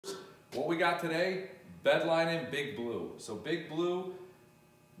What we got today, bed lining Big Blue. So Big Blue,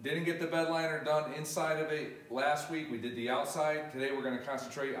 didn't get the bed liner done inside of it last week. We did the outside. Today we're going to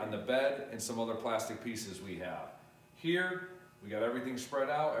concentrate on the bed and some other plastic pieces we have. Here, we got everything spread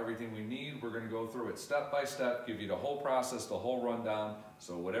out, everything we need. We're going to go through it step by step, give you the whole process, the whole rundown.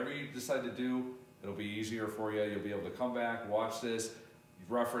 So whatever you decide to do, it'll be easier for you. You'll be able to come back, watch this,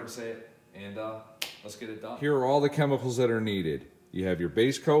 reference it, and let's get it done. Here are all the chemicals that are needed. You have your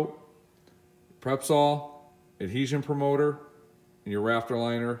base coat, Prepsol, adhesion promoter, and your Raptor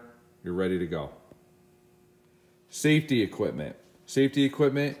liner. You're ready to go. Safety equipment. Safety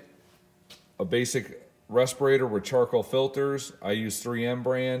equipment, a basic respirator with charcoal filters. I use 3M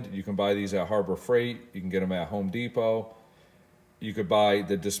brand. You can buy these at Harbor Freight. You can get them at Home Depot. You could buy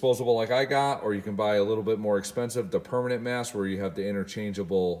the disposable like I got, or you can buy a little bit more expensive, the permanent mask, where you have the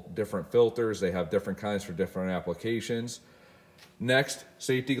interchangeable different filters. They have different kinds for different applications. Next,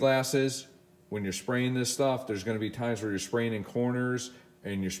 safety glasses. When you're spraying this stuff, there's going to be times where you're spraying in corners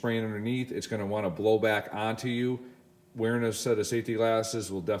and you're spraying underneath. It's going to want to blow back onto you. Wearing a set of safety glasses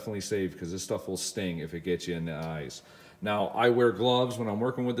will definitely save, because this stuff will sting if it gets you in the eyes. Now, I wear gloves when I'm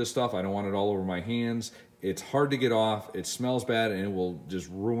working with this stuff. I don't want it all over my hands. It's hard to get off. It smells bad, and it will just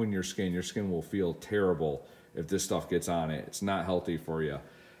ruin your skin. Your skin will feel terrible if this stuff gets on it. It's not healthy for you.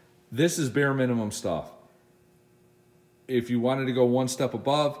 This is bare minimum stuff. If you wanted to go one step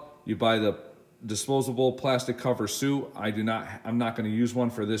above, you buy the disposable plastic cover suit. I'm not going to use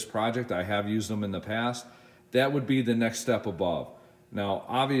one for this project. I have used them in the past. That would be the next step above. Now,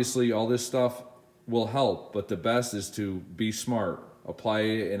 obviously, all this stuff will help, but the best is to be smart. Apply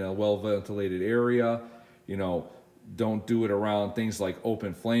it in a well-ventilated area. You know, don't do it around things like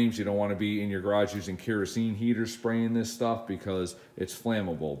open flames. You don't want to be in your garage using kerosene heaters spraying this stuff, because it's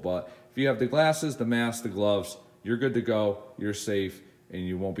flammable. But if you have the glasses, the mask, the gloves, you're good to go, you're safe, and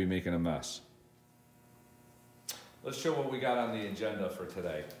you won't be making a mess. Let's show what we got on the agenda for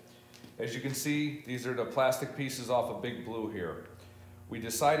today. As you can see, these are the plastic pieces off of Big Blue here. We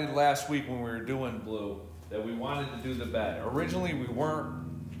decided last week when we were doing Blue that we wanted to do the bed. Originally, we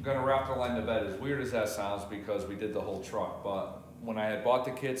weren't going to Raptor line the bed, as weird as that sounds, because we did the whole truck. But when I had bought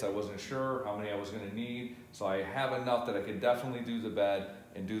the kits, I wasn't sure how many I was going to need. So I have enough that I could definitely do the bed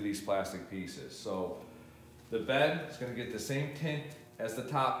and do these plastic pieces. So the bed is going to get the same tint as the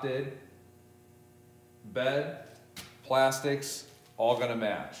top did. Bed, plastics, all going to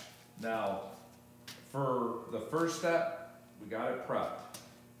match. Now, for the first step, we got it prepped.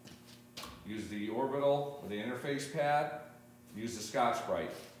 Use the orbital with the interface pad, use the Scotch-Brite.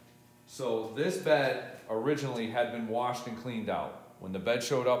 So this bed originally had been washed and cleaned out. When the bed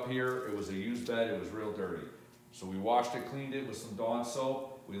showed up here, it was a used bed, it was real dirty. So we washed it, cleaned it with some Dawn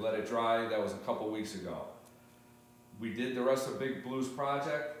soap, we let it dry. That was a couple weeks ago. We did the rest of Big Blue's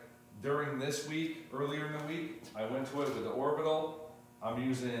project. During this week, earlier in the week, I went to it with the orbital. I'm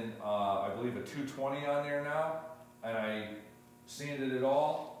using, I believe, a 220 on there now, and I sanded it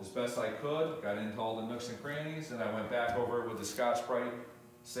all as best I could, got into all the nooks and crannies, and I went back over it with the Scotch-Brite,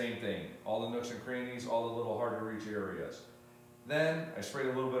 same thing, all the nooks and crannies, all the little hard to reach areas. Then I sprayed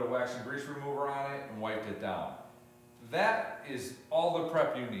a little bit of wax and grease remover on it and wiped it down. That is all the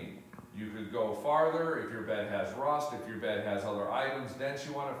prep you need. You could go farther if your bed has rust, if your bed has other items, dents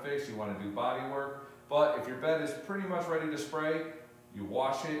you want to fix, you want to do body work. But if your bed is pretty much ready to spray, you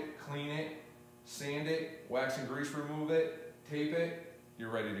wash it, clean it, sand it, wax and grease remove it, tape it, you're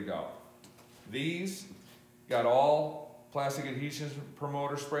ready to go. These got all plastic adhesion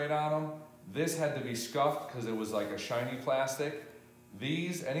promoter sprayed on them. This had to be scuffed because it was like a shiny plastic.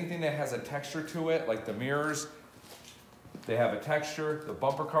 These, anything that has a texture to it, like the mirrors, they have a texture. The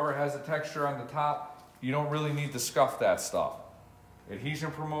bumper cover has a texture on the top. You don't really need to scuff that stuff.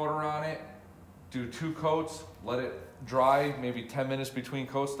 Adhesion promoter on it, do 2 coats, let it dry, maybe 10 minutes between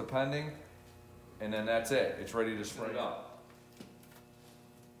coats depending, and then that's it. It's ready to spray up.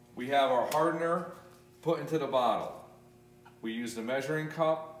 We have our hardener put into the bottle. We used the measuring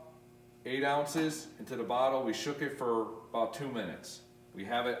cup, 8 ounces into the bottle. We shook it for about 2 minutes. We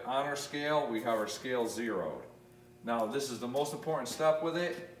have it on our scale. We have our scale zeroed. Now, this is the most important step with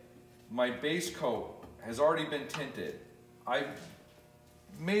it. My base coat has already been tinted. I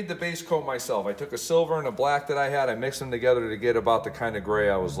made the base coat myself. I took a silver and a black that I had. I mixed them together to get about the kind of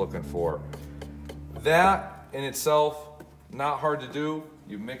gray I was looking for. That in itself, not hard to do.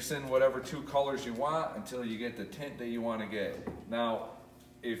 You mix in whatever 2 colors you want until you get the tint that you want to get. Now,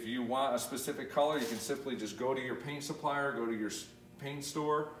 if you want a specific color, you can simply just go to your paint supplier, go to your paint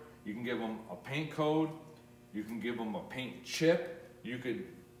store. You can give them a paint code. You can give them a paint chip. You could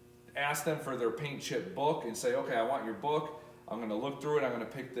ask them for their paint chip book and say, okay, I want your book. I'm gonna look through it, I'm gonna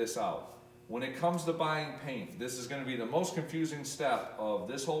pick this out. When it comes to buying paint, this is gonna be the most confusing step of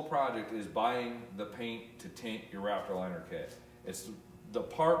this whole project, is buying the paint to tint your Raptor liner kit. It's the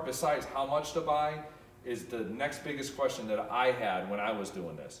part, besides how much to buy, is the next biggest question that I had when I was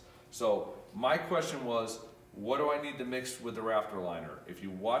doing this. So my question was, what do I need to mix with the Raptor liner? If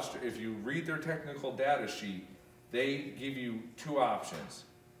you read their technical data sheet, they give you two options.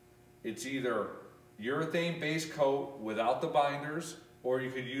 It's either urethane base coat without the binders, or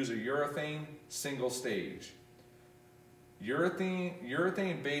you could use a urethane single stage.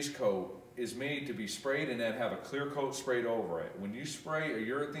 Urethane base coat is made to be sprayed and then have a clear coat sprayed over it. When you spray a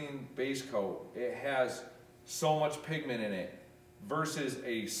urethane base coat, it has so much pigment in it, versus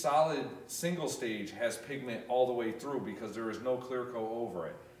a solid single stage has pigment all the way through because there is no clear coat over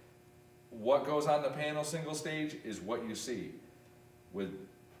it. What goes on the panel single stage is what you see. With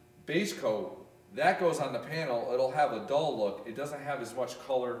base coat, that goes on the panel, it'll have a dull look, it doesn't have as much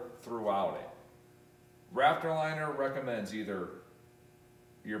color throughout it. Raptor liner recommends either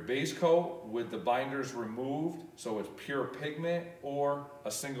your base coat with the binders removed, so it's pure pigment, or a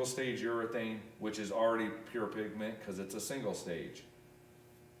single stage urethane, which is already pure pigment because it's a single stage.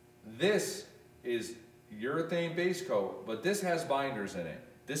 This is urethane base coat, but this has binders in it.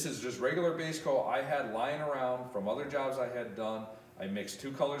 This is just regular base coat I had lying around from other jobs I had done. I mixed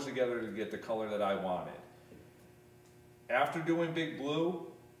two colors together to get the color that I wanted. After doing Big Blue,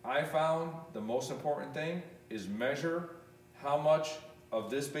 I found the most important thing is measure how much of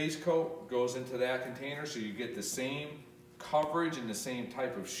this base coat goes into that container, so you get the same coverage and the same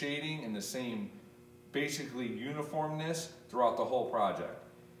type of shading and the same basically uniformness throughout the whole project.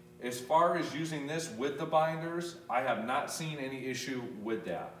 As far as using this with the binders, I have not seen any issue with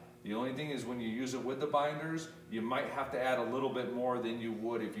that. The only thing is when you use it with the binders, you might have to add a little bit more than you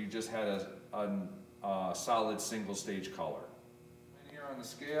would if you just had a solid single stage color. Here on the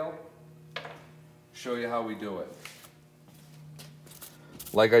scale, show you how we do it.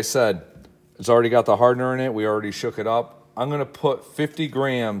 Like I said, it's already got the hardener in it. We already shook it up. I'm gonna put 50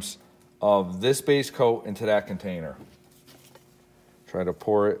 grams of this base coat into that container. Try to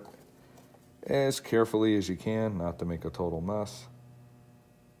pour it as carefully as you can, not to make a total mess.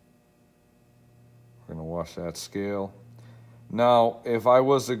 We're gonna wash that scale. Now, if I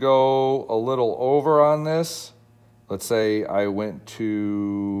was to go a little over on this, let's say I went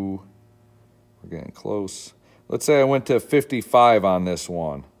to, we're getting close. Let's say I went to 55 on this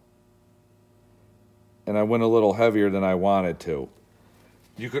one, and I went a little heavier than I wanted to.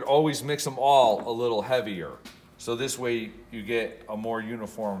 You could always mix them all a little heavier, so this way you get a more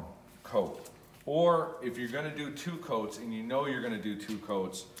uniform coat. Or if you're gonna do two coats, and you know you're gonna do two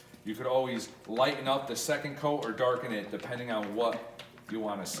coats, you could always lighten up the second coat or darken it depending on what you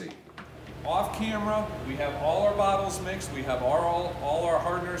wanna see. Off camera, we have all our bottles mixed, we have all our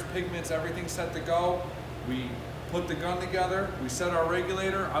hardeners, pigments, everything set to go. We put the gun together, we set our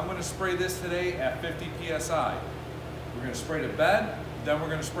regulator. I'm gonna spray this today at 50 PSI. We're gonna spray the bed, then we're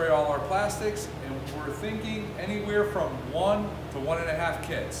gonna spray all our plastics, and we're thinking anywhere from 1 to 1.5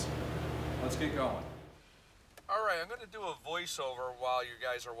 kits. Let's get going. All right, I'm gonna do a voiceover while you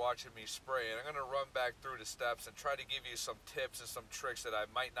guys are watching me spray, and I'm gonna run back through the steps and try to give you some tips and some tricks that I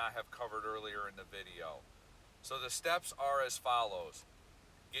might not have covered earlier in the video. So the steps are as follows.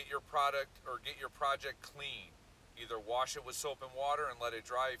 Get your product or get your project clean. Either wash it with soap and water and let it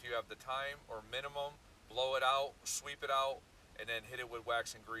dry if you have the time, or minimum, blow it out, sweep it out, and then hit it with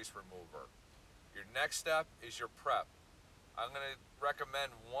wax and grease remover. Your next step is your prep. I'm going to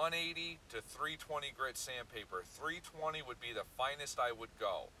recommend 180 to 320 grit sandpaper. 320 would be the finest I would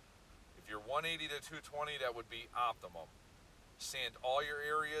go. If you're 180 to 220, that would be optimum. Sand all your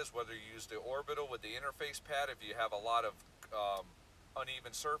areas, whether you use the orbital with the interface pad if you have a lot of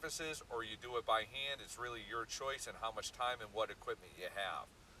uneven surfaces, or you do it by hand. It's really your choice and how much time and what equipment you have.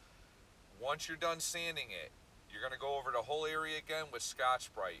 Once you're done sanding it, you're going to go over the whole area again with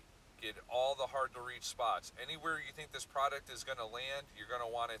Scotch-Brite. Get all the hard to reach spots. Anywhere you think this product is going to land, you're going to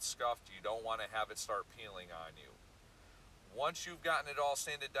want it scuffed. You don't want to have it start peeling on you. Once you've gotten it all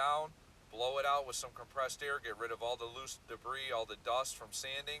sanded down, blow it out with some compressed air. Get rid of all the loose debris, all the dust from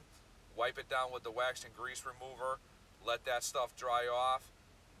sanding. Wipe it down with the wax and grease remover. Let that stuff dry off,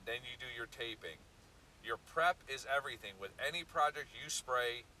 then you do your taping. Your prep is everything. With any project you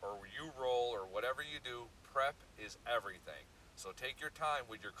spray or you roll or whatever you do, prep is everything. So take your time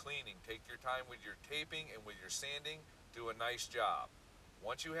with your cleaning, take your time with your taping and with your sanding, do a nice job.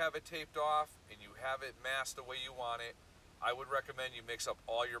 Once you have it taped off and you have it masked the way you want it, I would recommend you mix up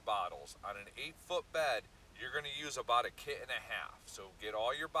all your bottles. On an 8-foot bed, you're gonna use about 1.5 kits. So get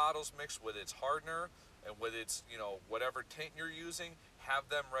all your bottles mixed with its hardener, and with its, you know, whatever tint you're using, have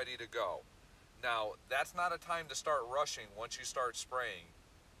them ready to go. Now, that's not a time to start rushing once you start spraying.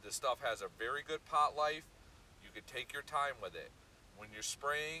 This stuff has a very good pot life. You could take your time with it. When you're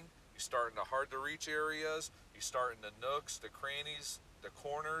spraying, you start in the hard to reach areas, you start in the nooks, the crannies, the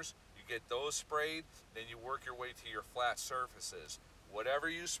corners, you get those sprayed, then you work your way to your flat surfaces. Whatever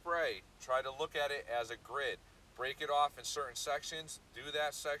you spray, try to look at it as a grid. Break it off in certain sections, do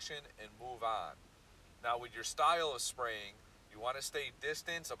that section, and move on. Now with your style of spraying, you want to stay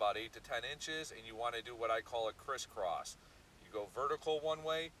distance about 8 to 10 inches, and you want to do what I call a crisscross. You go vertical one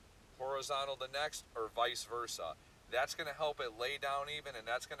way, horizontal the next, or vice versa. That's going to help it lay down even, and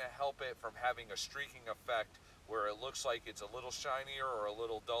that's going to help it from having a streaking effect where it looks like it's a little shinier or a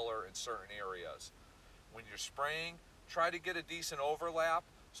little duller in certain areas. When you're spraying, try to get a decent overlap.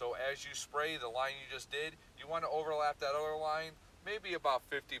 So as you spray the line you just did, you want to overlap that other line maybe about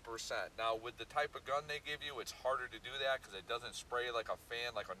 50%. Now with the type of gun they give you, it's harder to do that because it doesn't spray like a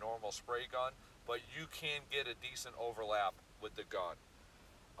fan, like a normal spray gun, but you can get a decent overlap with the gun.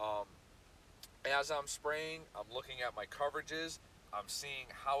 As I'm spraying, I'm looking at my coverages. I'm seeing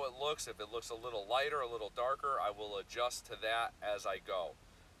how it looks. If it looks a little lighter, a little darker, I will adjust to that as I go.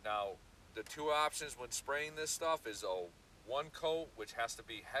 Now, the two options when spraying this stuff is a one coat, which has to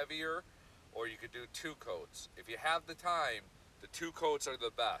be heavier, or you could do 2 coats. If you have the time, the 2 coats are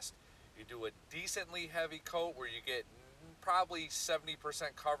the best. You do a decently heavy coat where you get probably 70%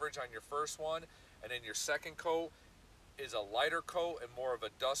 coverage on your first one, and then your second coat is a lighter coat and more of a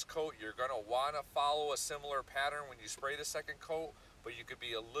dust coat. You're going to want to follow a similar pattern when you spray the second coat, but you could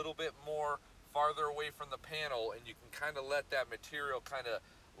be a little bit more farther away from the panel, and you can kind of let that material kind of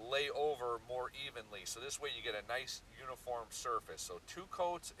lay over more evenly. So this way you get a nice uniform surface. So 2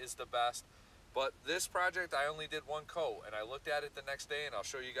 coats is the best. But this project, I only did 1 coat, and I looked at it the next day, and I'll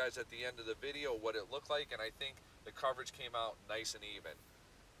show you guys at the end of the video what it looked like, and I think the coverage came out nice and even.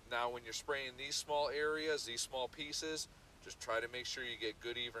 Now when you're spraying these small areas, these small pieces, just try to make sure you get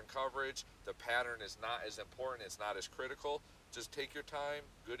good even coverage. The pattern is not as important, it's not as critical. Just take your time,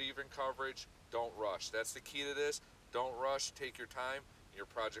 good even coverage, don't rush. That's the key to this. Don't rush, take your time, and your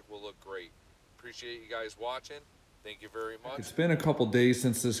project will look great. Appreciate you guys watching. Thank you very much. It's been a couple days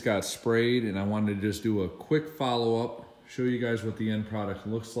since this got sprayed, and I wanted to just do a quick follow-up, show you guys what the end product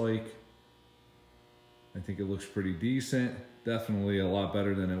looks like. I think it looks pretty decent. Definitely a lot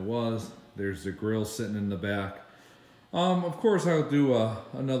better than it was. There's the grill sitting in the back. Of course, I'll do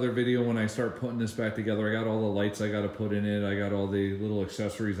another video when I start putting this back together. I got all the lights I got to put in it. I got all the little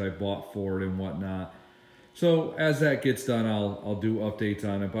accessories I bought for it and whatnot. So as that gets done, I'll do updates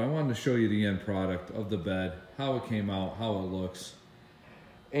on it. But I wanted to show you the end product of the bed, how it came out, how it looks.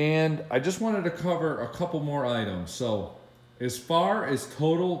 And I just wanted to cover a couple more items. So as far as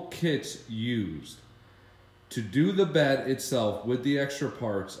total kits used, to do the bed itself with the extra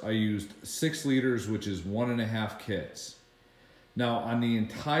parts, I used 6 liters, which is 1.5 kits. Now on the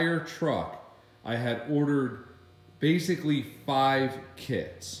entire truck, I had ordered basically 5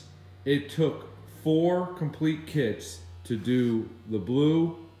 kits. It took 4 complete kits to do the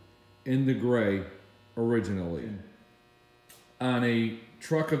blue and the gray originally. On a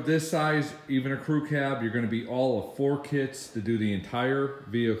truck of this size, even a crew cab, you're going to be all of 4 kits to do the entire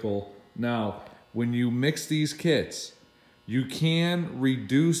vehicle. Now, when you mix these kits, you can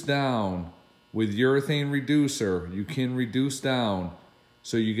reduce down with urethane reducer. You can reduce down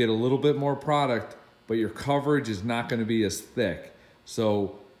so you get a little bit more product, but your coverage is not going to be as thick.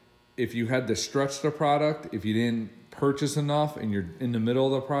 So if you had to stretch the product, if you didn't purchase enough and you're in the middle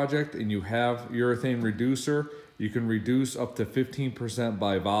of the project and you have urethane reducer, you can reduce up to 15%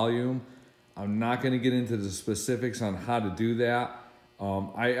 by volume. I'm not going to get into the specifics on how to do that.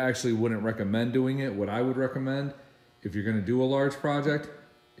 I actually wouldn't recommend doing it. What I would recommend, if you're going to do a large project,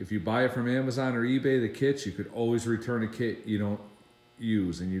 if you buy it from Amazon or eBay, the kits, you could always return a kit you don't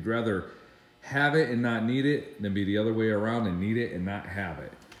use. And you'd rather have it and not need it than be the other way around and need it and not have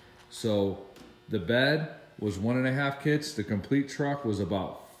it. So the bed was 1.5 kits. The complete truck was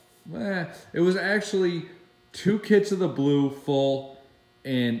about, it was actually 2 kits of the blue full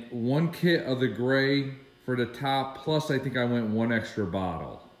and 1 kit of the gray for the top, plus I think I went 1 extra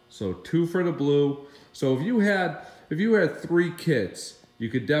bottle. So 2 for the blue. So if you had 3 kits, you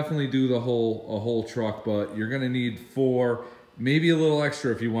could definitely do a whole truck, but you're gonna need 4, maybe a little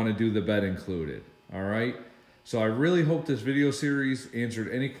extra if you want to do the bed included. All right. So I really hope this video series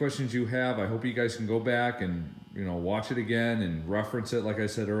answered any questions you have. I hope you guys can go back and watch it again and reference it like I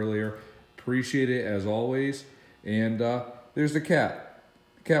said earlier. Appreciate it as always. And there's the cat.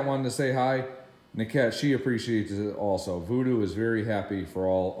 The cat wanted to say hi. Niket, she appreciates it also. Voodoo is very happy for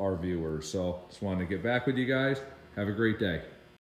all our viewers. So just wanted to get back with you guys. Have a great day.